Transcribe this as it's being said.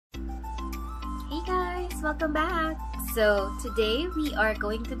Hey guys, welcome back. So today we are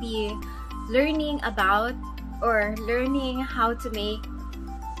going to be learning about how to make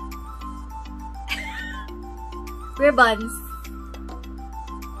ribbons.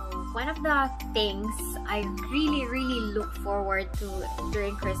 So one of the things I really look forward to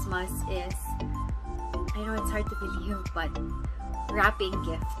during Christmas is, I know it's hard to believe, but wrapping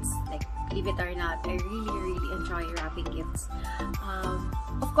gifts. Like, believe it or not, I really enjoy wrapping gifts.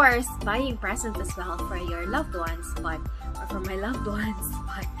 Of course, buying presents as well for your loved ones, or for my loved ones,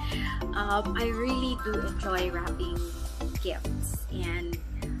 but I really do enjoy wrapping gifts, and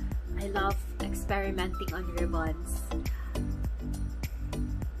I love experimenting on ribbons.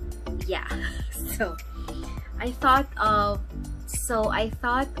 Yeah, so I thought of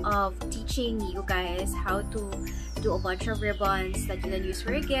teaching you guys how to do a bunch of ribbons that you can use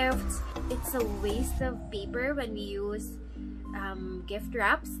for your gifts. It's a waste of paper when we use gift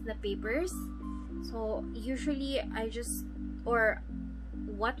wraps, the papers. So usually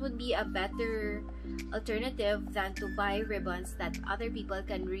what would be a better alternative than to buy ribbons that other people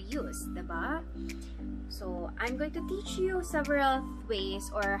can reuse, diba? So I'm going to teach you several ways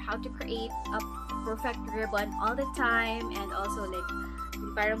or how to create a perfect ribbon all the time, and also like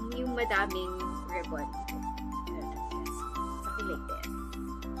parang yung madaming ribbon. Something like this.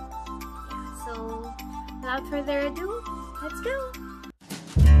 Yeah, so without further ado, let's go!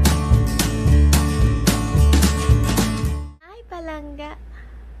 Hi, Palanga!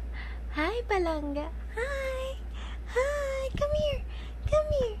 Hi, Palanga! Hi! Hi! Come here! Come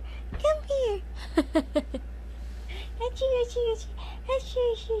here! Come here!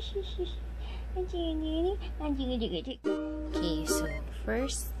 Okay, so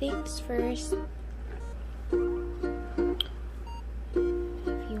first things first. If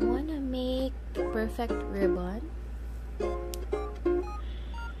you wanna make the perfect ribbon,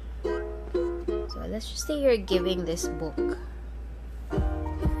 so let's just say you're giving this book.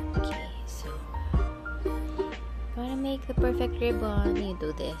 Okay, so if you wanna make the perfect ribbon, you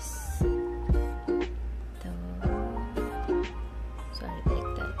do this. Sorry,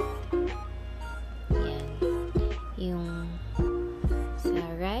 baliktad. Yan. Yung sa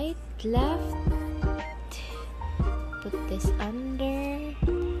right, left, put this under.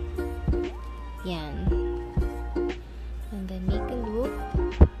 Yan. And then make a loop.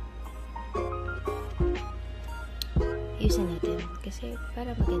 Ayusin natin kasi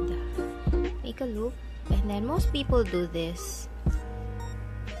para maganda. Make a loop. And then most people do this.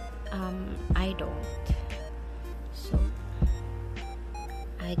 I don't. So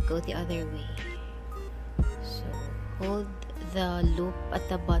I'd go the other way. So hold the loop at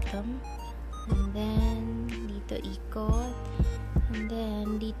the bottom, and then dito ikot, and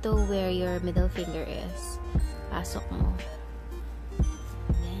then dito where your middle finger is, pasok mo.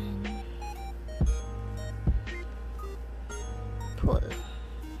 And then pull.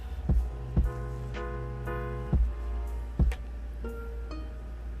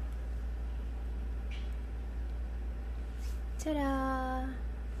 Ta-da!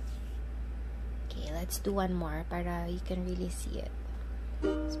 Okay, let's do one more para you can really see it.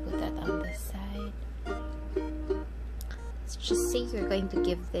 Let's put that on the side. Let's just say you're going to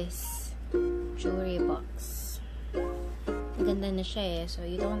give this jewelry box. Maganda na siya eh, so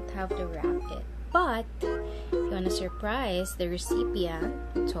you don't have to wrap it. But if you want to surprise the recipient,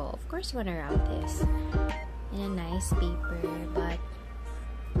 so of course you want to wrap this in a nice paper, but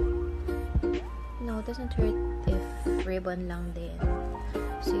no, it doesn't hurt if ribbon lang din.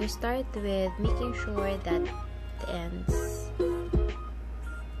 So you start with making sure that the ends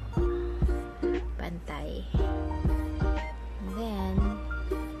pantay. And then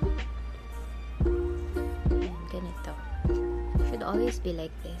ganito. Should always be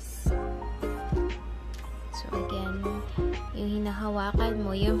like this. So again, yung hinahawakan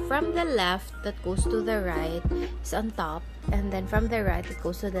mo, yung from the left that goes to the right is on top, and then from the right that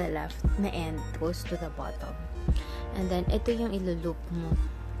goes to the left na end goes to the bottom. And then ito yung ilulup mo.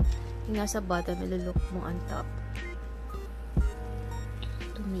 Yung nasa bottom, ilulup mo on top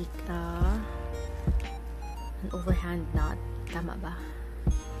to make an overhand knot. Tama ba?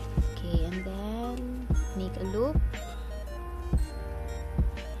 Okay, and then make a loop.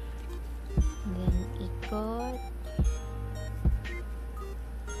 And then ikot.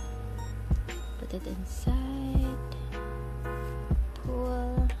 Put it inside.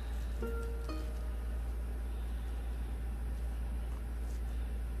 Pull.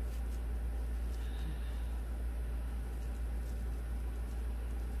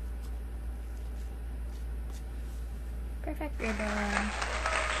 Perfect ribbon.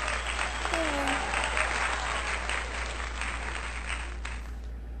 Yeah.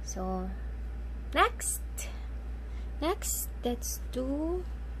 So Next, let's do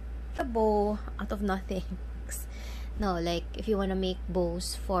a bow out of nothing. No, like if you want to make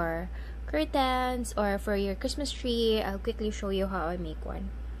bows for curtains or for your Christmas tree, I'll quickly show you how I make one.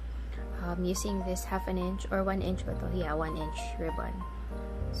 Using this 1/2 inch or 1 inch, but yeah, 1 inch ribbon.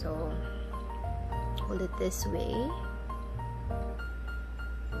 So hold it this way.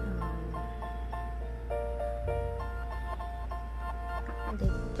 Hold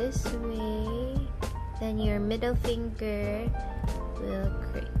it this way. Then your middle finger will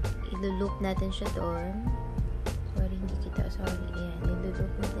i-loop natin siya doon. Sorry, hindi kita. Sorry. Ayan,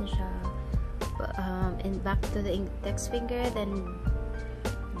 i-loop natin siya. And back to the index finger, then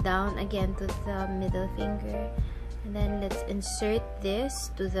down again to the middle finger. And then let's insert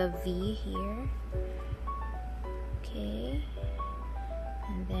this to the V here. Okay.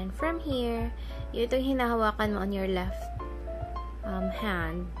 And then from here, yung itong hinahawakan mo on your left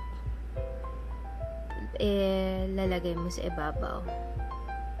hand, lalagay mo sa ibabaw.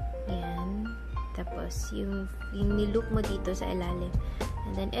 Yan. Tapos, yung niloop mo dito sa ilalim.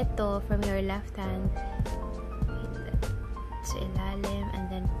 And then, ito, from your left hand, sa ilalim, and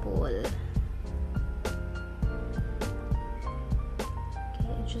then pull. Okay,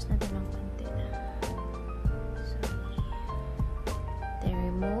 adjust natin ng konti. Sorry. Then,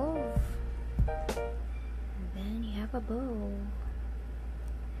 remove. And then, you have a bow.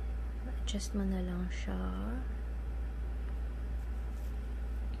 Adjust mo na lang siya.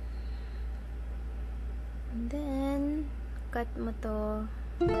 And then, cut mo to.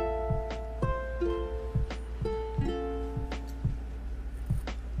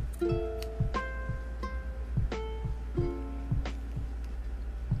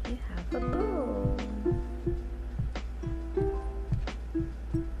 You have a bow.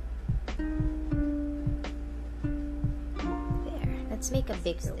 There. Let's make a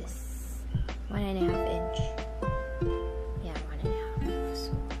big one. 1.5 inch. Yeah, 1.5.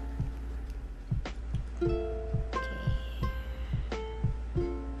 So.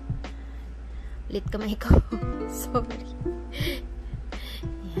 Ulit kamay ko. Sorry.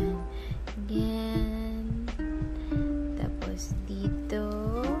 Yan. Again. Tapos dito.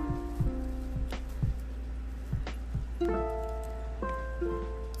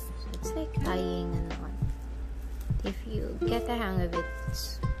 So it's like tying a knot. If you get the hang of it,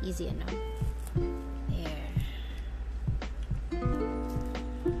 it's easy enough. There.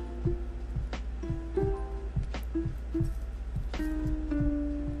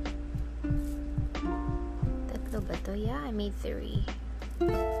 So yeah, I made 3.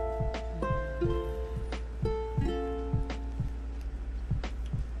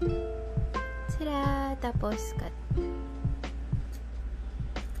 Ta-da! Tapos, cut